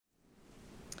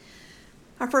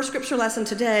Our first scripture lesson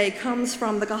today comes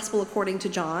from the Gospel according to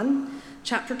John,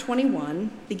 chapter 21,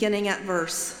 beginning at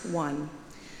verse 1.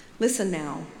 Listen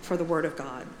now for the word of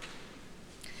God.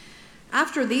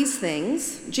 After these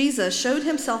things, Jesus showed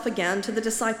himself again to the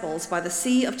disciples by the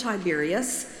Sea of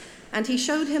Tiberias, and he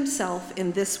showed himself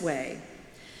in this way.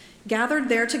 Gathered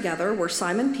there together were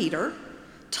Simon Peter,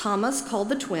 Thomas called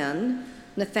the twin,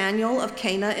 Nathanael of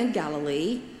Cana in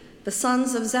Galilee, the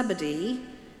sons of Zebedee,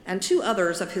 and two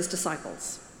others of his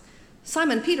disciples.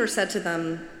 Simon Peter said to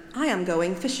them, "I am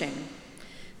going fishing."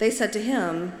 They said to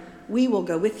him, "We will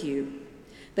go with you."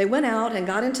 They went out and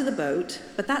got into the boat,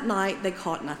 but that night they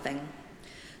caught nothing.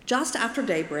 Just after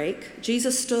daybreak,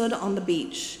 Jesus stood on the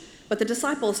beach, but the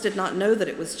disciples did not know that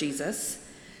it was Jesus.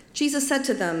 Jesus said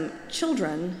to them,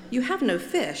 "Children, you have no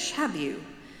fish, have you?"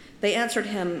 They answered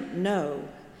him, "No."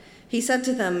 He said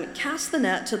to them, "Cast the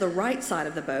net to the right side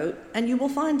of the boat, and you will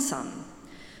find some."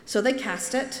 So they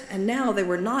cast it, and now they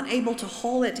were not able to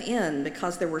haul it in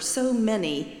because there were so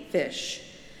many fish.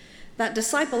 That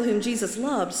disciple whom Jesus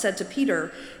loved said to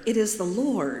Peter, "It is the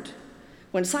Lord."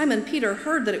 When Simon Peter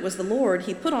heard that it was the Lord,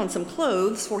 he put on some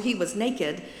clothes, for he was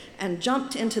naked, and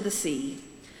jumped into the sea.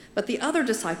 But the other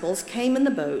disciples came in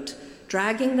the boat,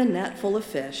 dragging the net full of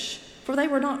fish, for they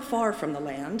were not far from the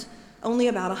land, only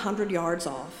about 100 yards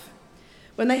off.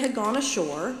 When they had gone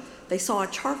ashore, they saw a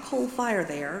charcoal fire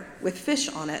there with fish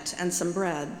on it and some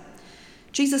bread.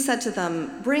 Jesus said to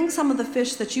them, "Bring some of the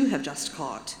fish that you have just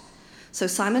caught." So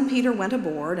Simon Peter went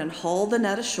aboard and hauled the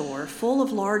net ashore full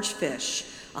of large fish,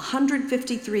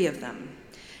 153 of them.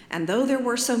 And though there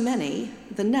were so many,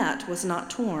 the net was not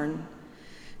torn.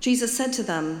 Jesus said to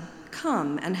them,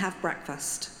 "Come and have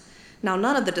breakfast." Now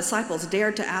none of the disciples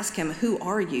dared to ask him, "Who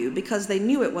are you?" because they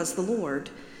knew it was the Lord.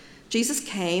 Jesus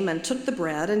came and took the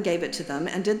bread and gave it to them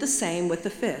and did the same with the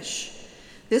fish.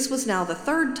 This was now the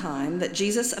third time that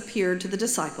Jesus appeared to the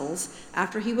disciples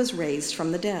after he was raised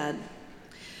from the dead.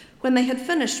 When they had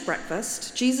finished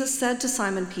breakfast, Jesus said to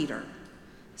Simon Peter,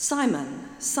 "Simon,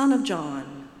 son of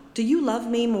John, do you love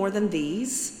me more than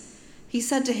these?" He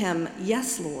said to him,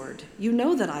 "Yes, Lord, you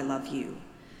know that I love you."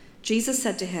 Jesus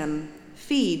said to him,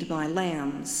 "Feed my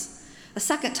lambs." A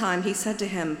second time he said to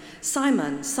him,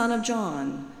 "Simon, son of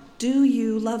John, do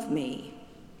you love me?"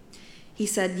 He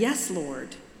said, "Yes,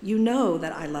 Lord, you know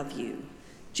that I love you."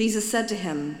 Jesus said to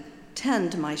him,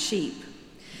 "Tend my sheep."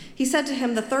 He said to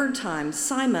him the third time,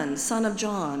 "Simon, son of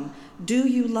John, do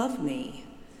you love me?"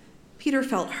 Peter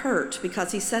felt hurt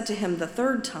because he said to him the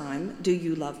third time, "Do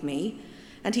you love me?"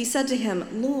 And he said to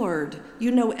him, "Lord, you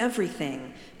know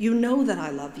everything. You know that I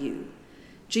love you."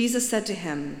 Jesus said to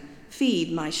him,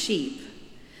 "Feed my sheep.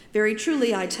 Very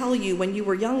truly, I tell you, when you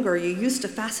were younger, you used to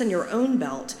fasten your own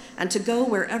belt and to go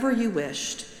wherever you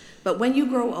wished. But when you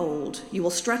grow old, you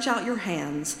will stretch out your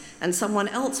hands, and someone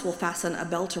else will fasten a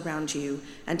belt around you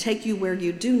and take you where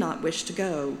you do not wish to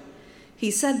go." He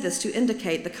said this to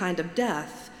indicate the kind of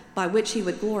death by which he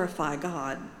would glorify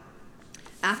God.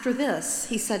 After this,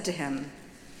 he said to him,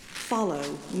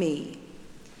 "Follow me."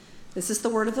 This is the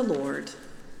word of the Lord.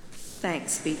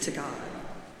 Thanks be to God.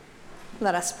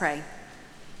 Let us pray.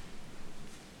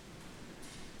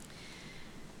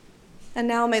 And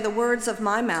now may the words of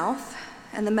my mouth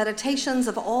and the meditations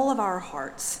of all of our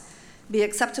hearts be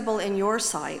acceptable in your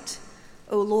sight,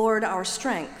 O Lord, our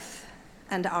strength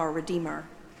and our Redeemer.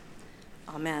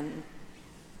 Amen.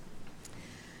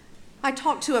 I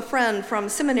talked to a friend from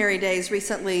seminary days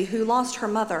recently who lost her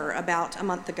mother about a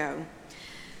month ago.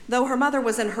 Though her mother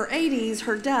was in her 80s,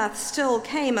 her death still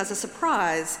came as a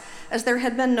surprise, as there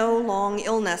had been no long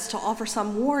illness to offer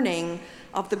some warning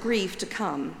of the grief to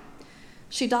come.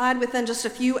 She died within just a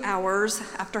few hours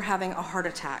after having a heart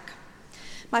attack.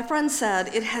 My friend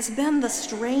said, "It has been the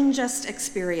strangest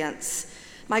experience.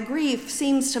 My grief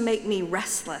seems to make me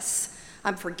restless.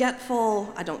 I'm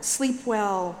forgetful, I don't sleep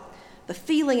well. The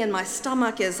feeling in my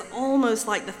stomach is almost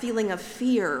like the feeling of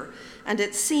fear, and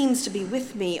it seems to be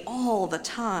with me all the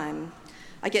time.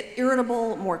 I get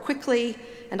irritable more quickly,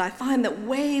 and I find that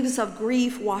waves of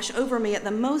grief wash over me at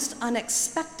the most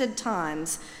unexpected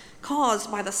times, caused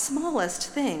by the smallest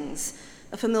things,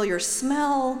 a familiar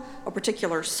smell, a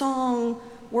particular song,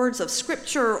 words of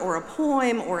scripture or a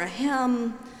poem or a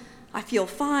hymn. I feel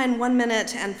fine one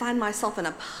minute and find myself in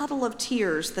a puddle of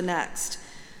tears the next.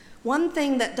 One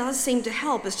thing that does seem to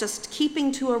help is just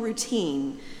keeping to a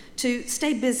routine, to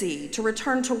stay busy, to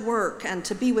return to work, and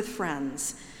to be with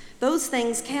friends. Those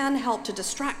things can help to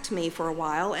distract me for a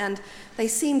while, and they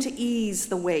seem to ease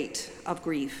the weight of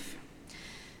grief.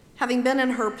 Having been in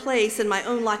her place in my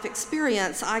own life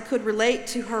experience, I could relate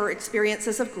to her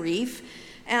experiences of grief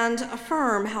and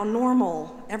affirm how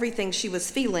normal everything she was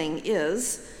feeling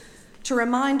is. to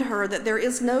remind her that there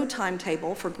is no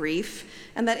timetable for grief,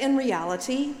 and that in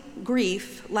reality,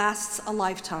 grief lasts a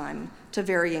lifetime to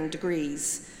varying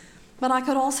degrees. But I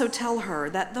could also tell her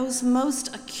that those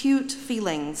most acute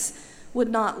feelings would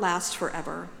not last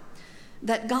forever,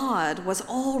 that God was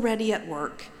already at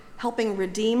work, helping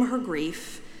redeem her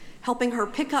grief, helping her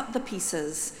pick up the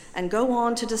pieces and go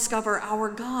on to discover our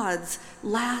God's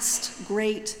last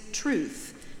great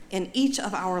truth in each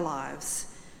of our lives,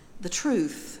 the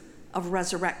truth of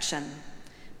resurrection,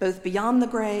 both beyond the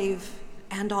grave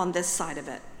and on this side of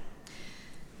it.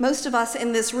 Most of us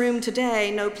in this room today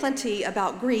know plenty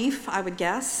about grief, I would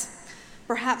guess.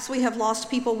 Perhaps we have lost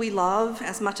people we love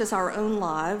as much as our own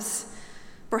lives.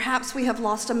 Perhaps we have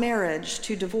lost a marriage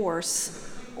to divorce,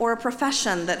 or a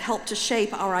profession that helped to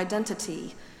shape our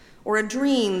identity, or a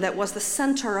dream that was the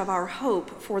center of our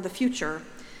hope for the future,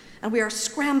 and we are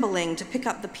scrambling to pick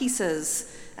up the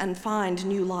pieces and find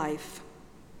new life.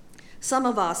 Some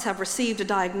of us have received a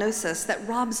diagnosis that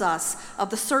robs us of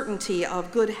the certainty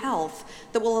of good health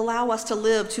that will allow us to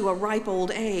live to a ripe old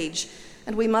age,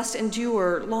 and we must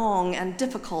endure long and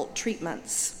difficult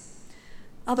treatments.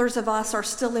 Others of us are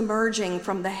still emerging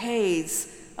from the haze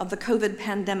of the COVID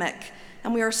pandemic,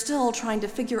 and we are still trying to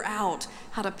figure out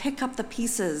how to pick up the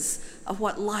pieces of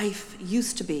what life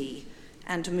used to be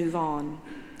and to move on.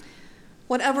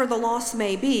 Whatever the loss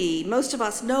may be, most of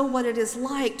us know what it is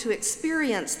like to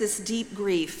experience this deep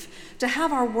grief, to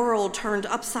have our world turned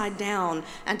upside down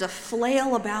and to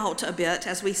flail about a bit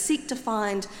as we seek to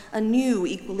find a new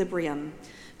equilibrium,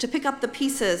 to pick up the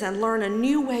pieces and learn a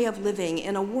new way of living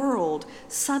in a world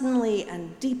suddenly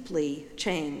and deeply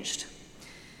changed.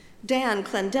 Dan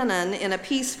Clendenin, in a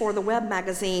piece for the web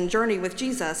magazine Journey with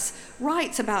Jesus,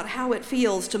 writes about how it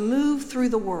feels to move through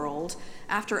the world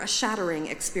after a shattering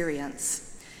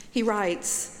experience. He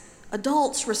writes,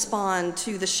 "Adults respond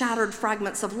to the shattered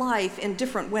fragments of life in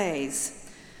different ways.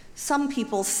 Some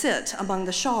people sit among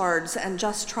the shards and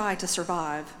just try to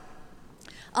survive.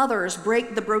 Others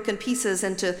break the broken pieces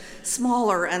into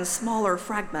smaller and smaller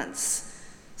fragments.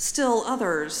 Still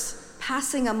others,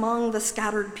 passing among the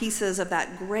scattered pieces of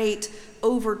that great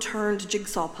overturned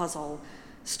jigsaw puzzle,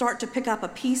 start to pick up a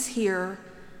piece here,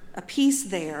 a piece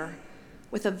there,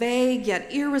 with a vague yet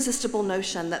irresistible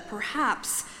notion that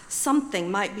perhaps something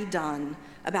might be done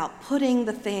about putting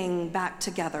the thing back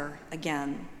together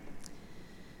again."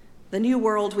 The new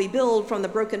world we build from the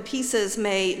broken pieces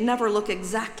may never look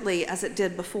exactly as it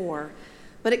did before,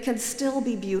 but it can still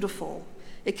be beautiful.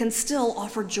 It can still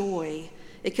offer joy.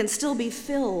 It can still be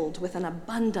filled with an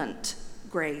abundant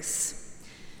grace.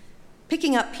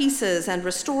 Picking up pieces and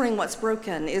restoring what's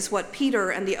broken is what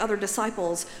Peter and the other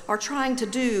disciples are trying to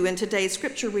do in today's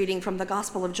scripture reading from the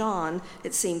Gospel of John,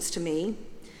 it seems to me.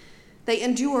 They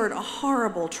endured a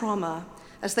horrible trauma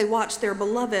as they watched their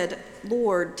beloved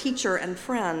Lord, teacher, and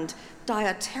friend die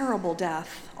a terrible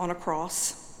death on a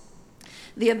cross.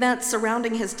 The events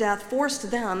surrounding his death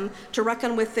forced them to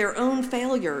reckon with their own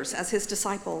failures as his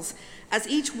disciples, as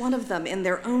each one of them in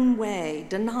their own way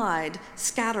denied,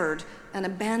 scattered, and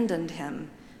abandoned him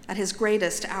at his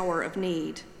greatest hour of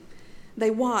need. They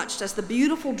watched as the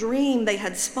beautiful dream they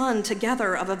had spun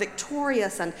together of a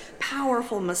victorious and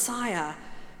powerful Messiah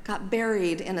got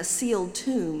buried in a sealed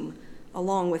tomb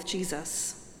along with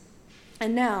Jesus.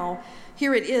 And now,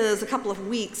 here it is a couple of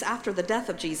weeks after the death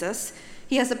of Jesus.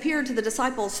 He has appeared to the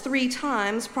disciples 3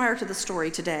 times prior to the story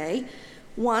today.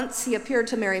 Once he appeared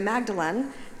to Mary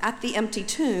Magdalene at the empty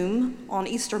tomb on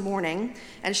Easter morning,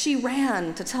 and she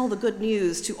ran to tell the good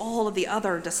news to all of the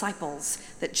other disciples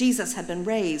that Jesus had been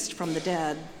raised from the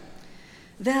dead.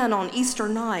 Then on Easter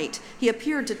night, he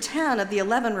appeared to 10 of the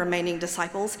 11 remaining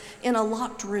disciples in a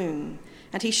locked room,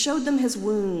 and he showed them his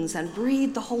wounds and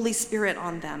breathed the Holy Spirit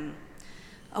on them.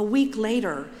 A week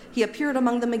later, he appeared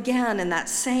among them again in that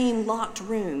same locked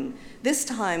room, this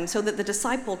time so that the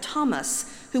disciple Thomas,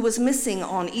 who was missing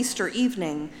on Easter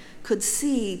evening, could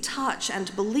see, touch,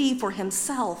 and believe for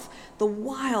himself the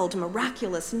wild,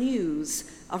 miraculous news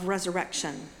of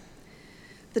resurrection.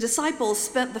 The disciples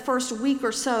spent the first week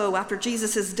or so after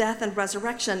Jesus' death and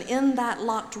resurrection in that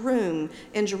locked room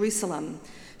in Jerusalem,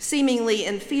 seemingly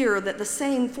in fear that the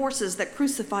same forces that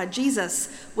crucified Jesus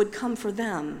would come for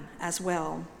them as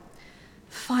well.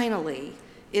 Finally,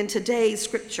 in today's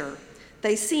scripture,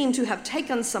 they seem to have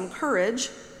taken some courage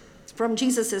from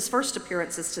Jesus' first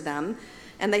appearances to them,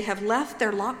 and they have left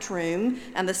their locked room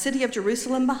and the city of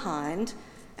Jerusalem behind,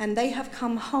 and they have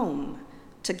come home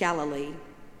to Galilee.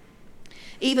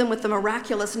 Even with the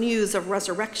miraculous news of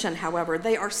resurrection, however,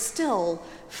 they are still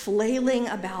flailing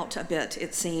about a bit,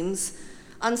 it seems,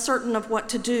 uncertain of what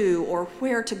to do or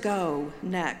where to go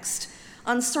next,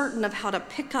 uncertain of how to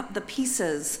pick up the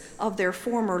pieces of their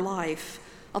former life,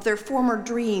 of their former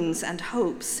dreams and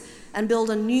hopes, and build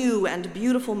a new and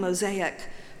beautiful mosaic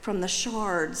from the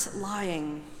shards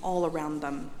lying all around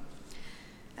them.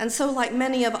 And so, like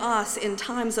many of us in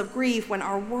times of grief when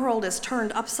our world is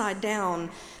turned upside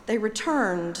down, they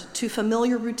returned to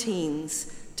familiar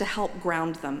routines to help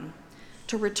ground them,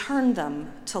 to return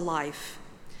them to life.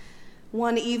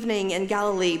 One evening in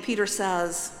Galilee, Peter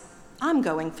says, "I'm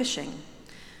going fishing."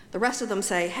 The rest of them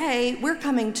say, "Hey, we're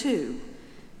coming too."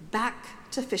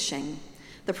 Back to fishing,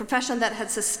 the profession that had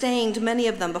sustained many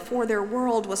of them before their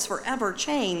world was forever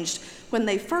changed when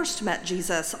they first met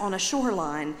Jesus on a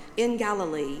shoreline in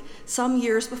Galilee some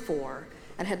years before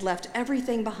and had left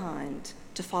everything behind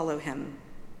to follow him.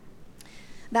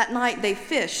 That night they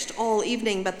fished all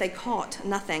evening, but they caught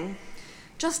nothing.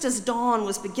 Just as dawn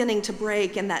was beginning to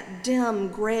break in that dim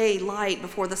gray light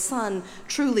before the sun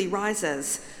truly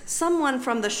rises, someone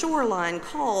from the shoreline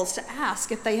calls to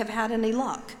ask if they have had any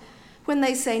luck. When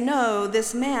they say no,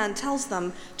 this man tells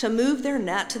them to move their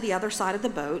net to the other side of the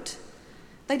boat.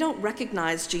 They don't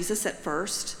recognize Jesus at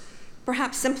first,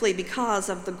 perhaps simply because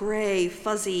of the gray,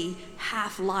 fuzzy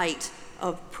half-light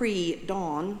of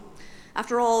pre-dawn.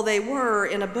 After all, they were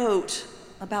in a boat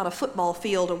about a football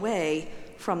field away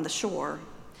from the shore.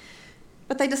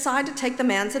 But they decide to take the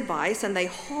man's advice, and they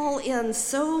haul in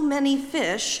so many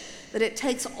fish that it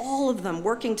takes all of them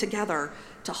working together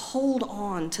to hold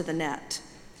on to the net.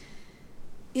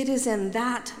 It is in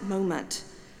that moment,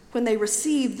 when they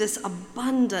receive this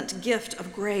abundant gift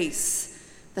of grace,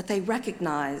 that they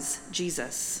recognize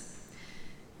Jesus.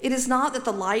 It is not that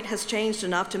the light has changed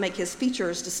enough to make his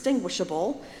features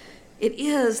distinguishable. It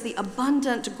is the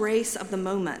abundant grace of the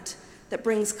moment that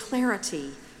brings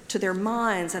clarity to their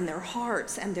minds and their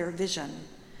hearts and their vision.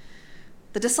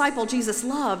 The disciple Jesus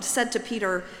loved said to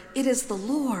Peter, "It is the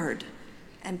Lord."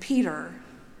 And Peter,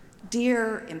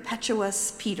 dear,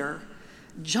 impetuous Peter,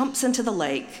 jumps into the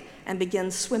lake and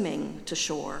begins swimming to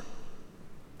shore.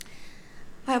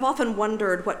 I have often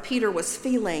wondered what Peter was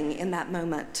feeling in that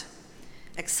moment.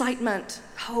 Excitement,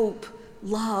 hope,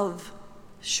 love,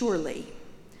 surely.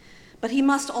 But he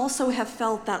must also have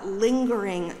felt that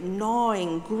lingering,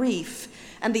 gnawing grief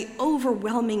and the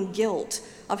overwhelming guilt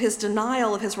of his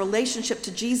denial of his relationship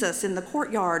to Jesus in the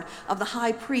courtyard of the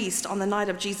high priest on the night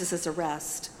of Jesus'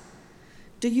 arrest.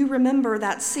 Do you remember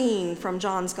that scene from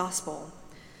John's Gospel?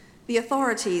 The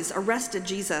authorities arrested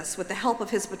Jesus with the help of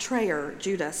his betrayer,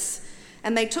 Judas,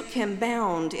 and they took him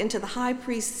bound into the high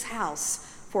priest's house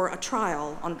for a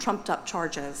trial on trumped-up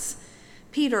charges.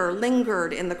 Peter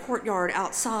lingered in the courtyard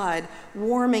outside,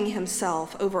 warming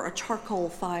himself over a charcoal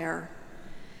fire.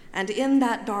 And in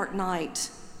that dark night,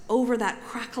 over that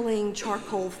crackling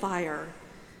charcoal fire,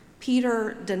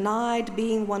 Peter denied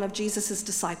being one of Jesus'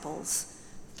 disciples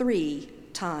 3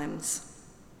 times.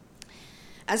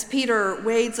 As Peter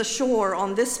wades ashore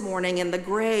on this morning in the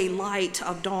gray light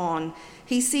of dawn,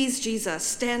 he sees Jesus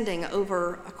standing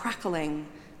over a crackling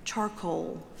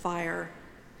charcoal fire.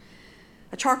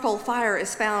 A charcoal fire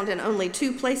is found in only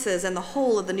 2 places in the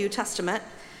whole of the New Testament,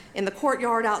 in the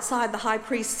courtyard outside the high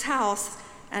priest's house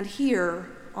and here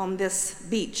on this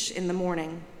beach in the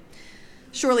morning.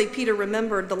 Surely Peter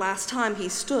remembered the last time he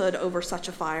stood over such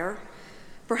a fire.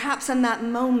 Perhaps in that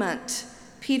moment,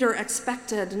 Peter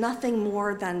expected nothing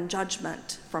more than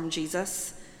judgment from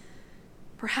Jesus.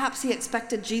 Perhaps he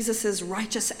expected Jesus'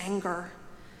 righteous anger.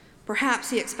 Perhaps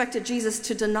he expected Jesus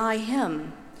to deny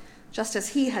him, just as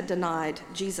he had denied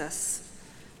Jesus.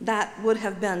 That would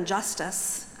have been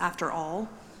justice, after all,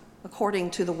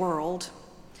 according to the world.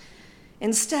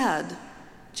 Instead,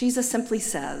 Jesus simply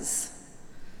says,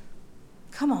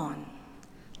 "Come on,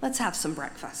 let's have some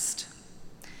breakfast."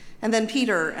 And then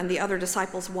Peter and the other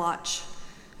disciples watch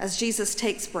as Jesus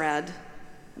takes bread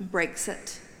and breaks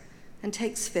it, and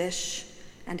takes fish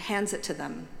and hands it to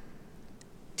them.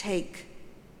 Take,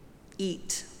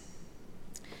 eat.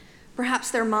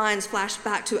 Perhaps their minds flashed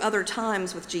back to other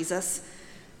times with Jesus,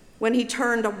 when he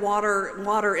turned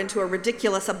water into a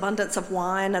ridiculous abundance of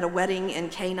wine at a wedding in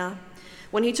Cana,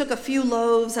 when he took a few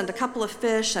loaves and a couple of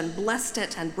fish and blessed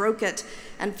it and broke it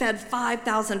and fed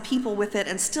 5,000 people with it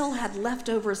and still had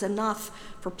leftovers enough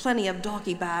for plenty of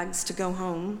doggy bags to go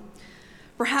home.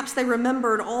 Perhaps they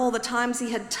remembered all the times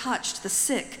he had touched the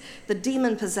sick, the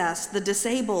demon-possessed, the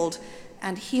disabled,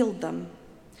 and healed them.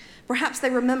 Perhaps they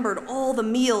remembered all the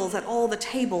meals at all the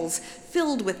tables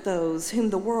filled with those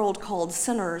whom the world called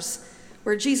sinners,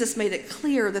 where Jesus made it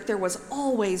clear that there was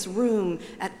always room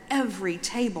at every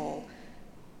table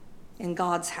in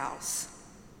God's house.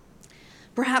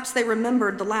 Perhaps they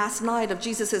remembered the last night of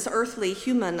Jesus' earthly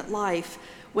human life,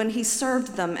 when he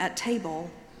served them at table,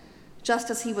 just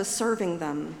as he was serving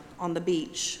them on the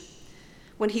beach,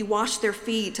 when he washed their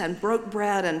feet and broke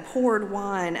bread and poured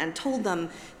wine and told them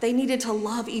they needed to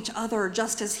love each other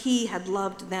just as he had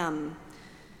loved them.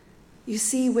 You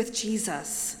see, with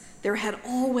Jesus, there had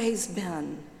always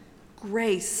been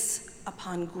grace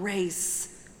upon grace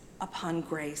upon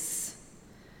grace,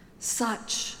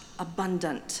 such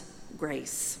abundant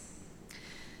grace.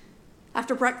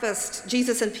 After breakfast,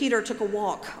 Jesus and Peter took a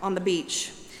walk on the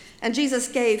beach, and Jesus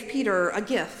gave Peter a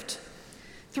gift.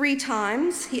 3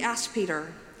 times he asked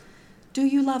Peter, "Do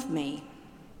you love me?"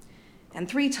 And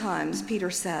 3 times Peter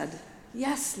said,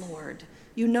 "Yes, Lord,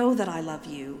 you know that I love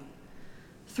you."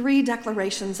 3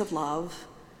 declarations of love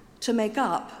to make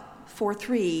up for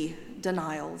 3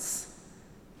 denials.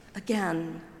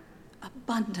 Again,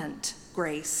 abundant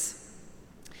grace.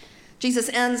 Jesus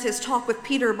ends his talk with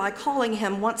Peter by calling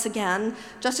him once again,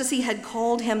 just as he had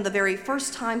called him the very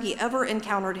first time he ever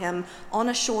encountered him on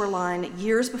a shoreline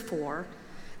years before.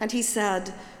 And he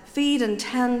said, "Feed and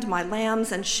tend my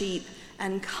lambs and sheep,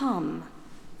 and come,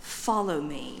 follow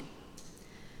me."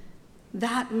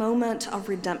 That moment of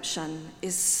redemption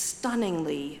is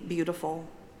stunningly beautiful.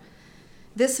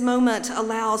 This moment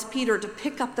allows Peter to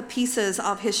pick up the pieces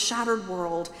of his shattered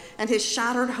world and his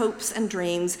shattered hopes and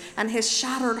dreams and his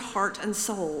shattered heart and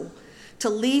soul, to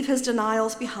leave his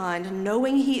denials behind,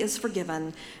 knowing he is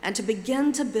forgiven, and to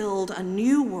begin to build a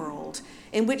new world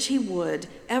in which he would,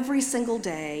 every single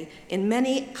day, in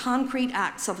many concrete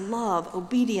acts of love,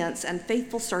 obedience, and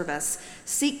faithful service,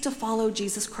 seek to follow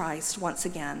Jesus Christ once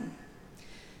again.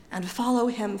 And follow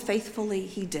him faithfully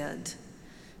he did,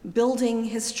 building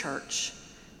his church,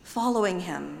 following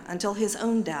him until his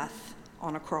own death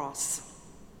on a cross.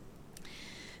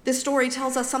 This story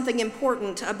tells us something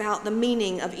important about the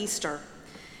meaning of Easter.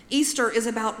 Easter is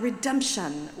about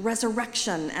redemption,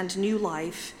 resurrection, and new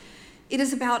life. It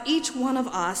is about each one of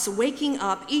us waking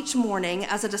up each morning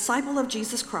as a disciple of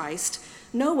Jesus Christ,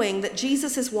 knowing that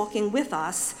Jesus is walking with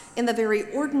us in the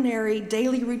very ordinary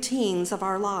daily routines of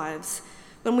our lives,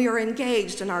 when we are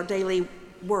engaged in our daily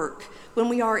work, when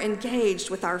we are engaged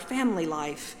with our family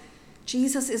life.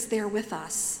 Jesus is there with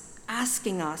us,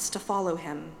 asking us to follow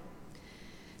him.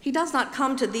 He does not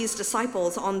come to these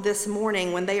disciples on this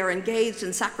morning when they are engaged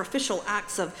in sacrificial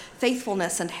acts of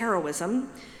faithfulness and heroism.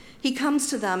 He comes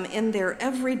to them in their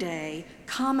everyday,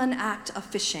 common act of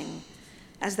fishing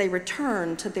as they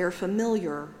return to their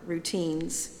familiar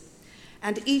routines.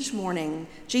 And each morning,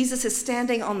 Jesus is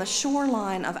standing on the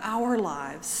shoreline of our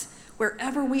lives,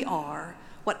 wherever we are,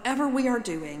 whatever we are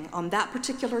doing on that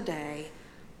particular day,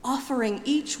 offering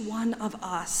each one of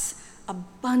us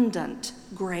abundant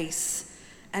grace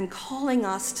and calling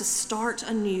us to start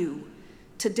anew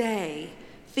today,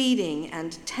 feeding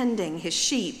and tending his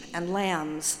sheep and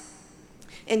lambs,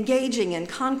 engaging in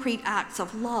concrete acts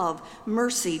of love,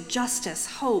 mercy, justice,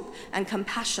 hope, and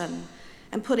compassion,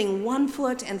 and putting one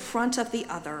foot in front of the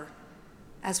other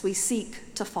as we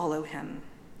seek to follow him.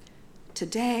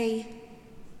 Today,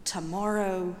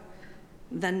 tomorrow,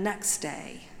 the next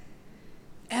day.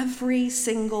 Every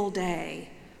single day,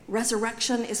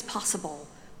 resurrection is possible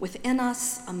within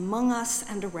us, among us,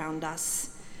 and around us.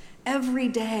 Every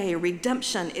day,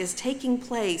 redemption is taking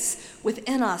place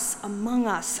within us, among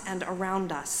us, and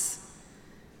around us.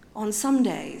 On some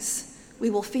days, we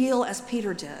will feel as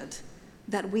Peter did,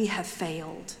 that we have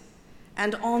failed.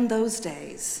 And on those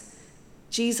days,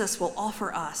 Jesus will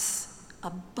offer us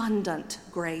abundant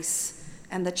grace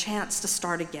and the chance to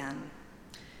start again.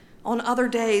 On other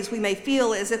days, we may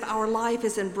feel as if our life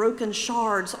is in broken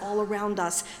shards all around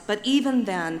us, but even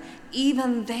then,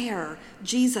 even there,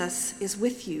 Jesus is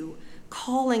with you,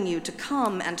 calling you to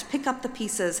come and pick up the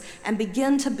pieces and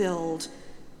begin to build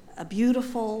a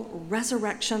beautiful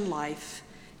resurrection life,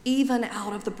 even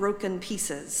out of the broken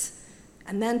pieces,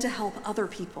 and then to help other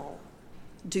people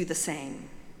do the same.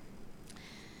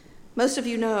 Most of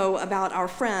you know about our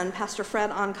friend, Pastor Fred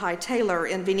Ankai Taylor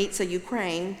in Vinnytsia,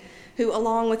 Ukraine, who,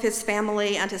 along with his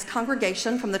family and his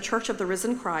congregation from the Church of the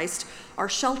Risen Christ, are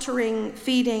sheltering,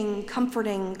 feeding,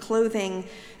 comforting, clothing,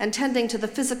 and tending to the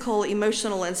physical,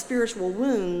 emotional, and spiritual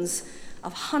wounds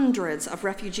of hundreds of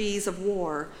refugees of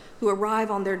war who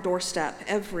arrive on their doorstep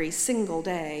every single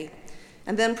day,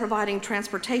 and then providing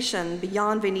transportation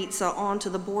beyond Vinnytsia onto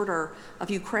the border of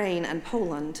Ukraine and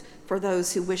Poland for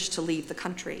those who wish to leave the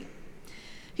country.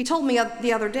 He told me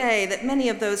the other day that many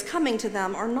of those coming to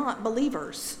them are not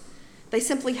believers. They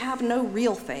simply have no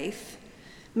real faith.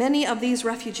 Many of these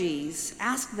refugees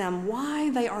ask them why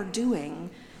they are doing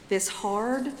this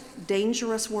hard,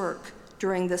 dangerous work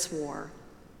during this war.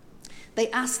 They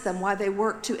ask them why they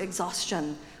work to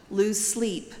exhaustion, lose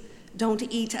sleep, don't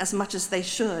eat as much as they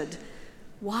should,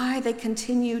 why they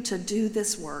continue to do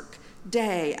this work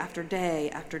day after day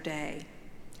after day.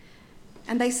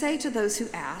 And they say to those who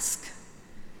ask,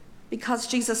 because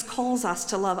Jesus calls us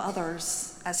to love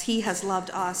others as he has loved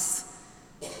us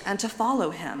and to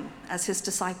follow him as his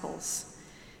disciples.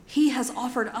 He has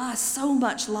offered us so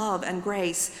much love and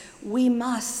grace, we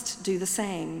must do the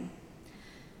same.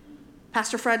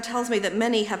 Pastor Fred tells me that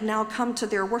many have now come to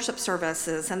their worship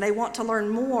services and they want to learn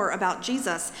more about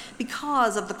Jesus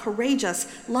because of the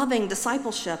courageous, loving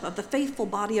discipleship of the faithful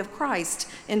body of Christ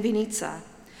in Vinica.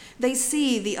 They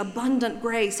see the abundant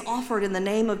grace offered in the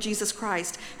name of Jesus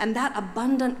Christ, and that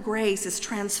abundant grace is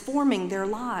transforming their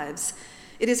lives.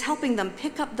 It is helping them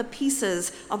pick up the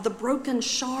pieces of the broken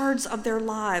shards of their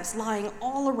lives lying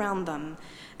all around them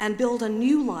and build a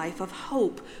new life of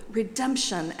hope,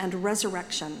 redemption, and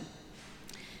resurrection.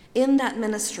 In that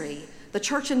ministry, the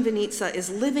church in Vinica is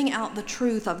living out the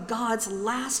truth of God's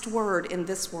last word in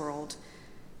this world,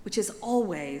 which is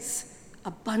always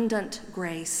abundant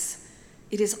grace.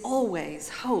 It is always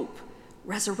hope,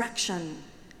 resurrection,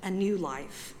 and new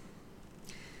life.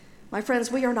 My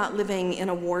friends, we are not living in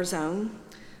a war zone,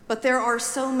 but there are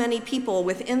so many people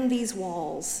within these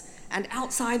walls and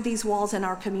outside these walls in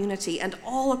our community and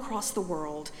all across the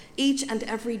world, each and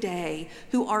every day,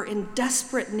 who are in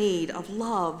desperate need of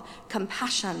love,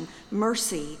 compassion,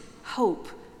 mercy, hope,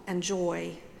 and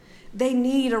joy. They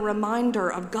need a reminder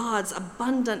of God's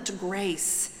abundant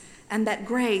grace, and that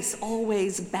grace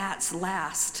always bats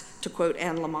last, to quote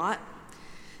Anne Lamott.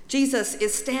 Jesus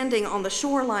is standing on the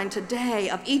shoreline today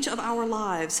of each of our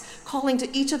lives, calling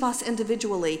to each of us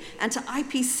individually and to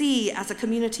IPC as a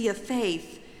community of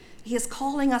faith. He is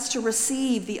calling us to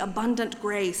receive the abundant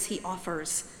grace he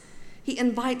offers. He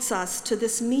invites us to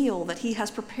this meal that he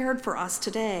has prepared for us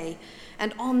today,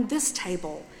 and on this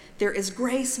table, there is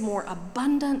grace more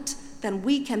abundant than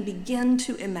we can begin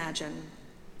to imagine.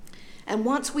 And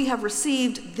once we have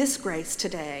received this grace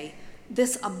today,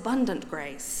 this abundant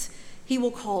grace, he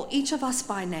will call each of us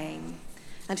by name,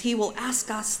 and he will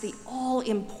ask us the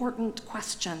all-important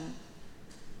question,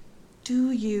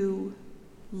 do you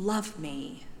love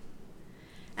me?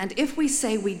 And if we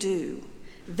say we do,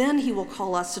 then he will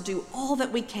call us to do all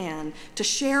that we can to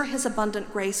share his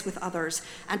abundant grace with others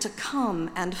and to come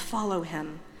and follow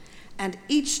him. And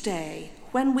each day,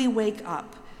 when we wake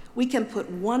up, we can put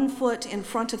one foot in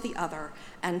front of the other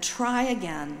and try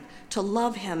again to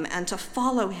love him and to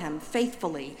follow him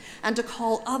faithfully and to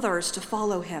call others to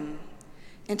follow him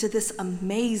into this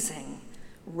amazing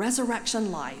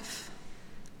resurrection life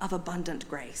of abundant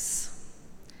grace.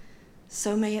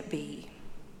 So may it be.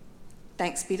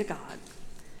 Thanks be to God.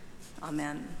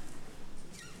 Amen.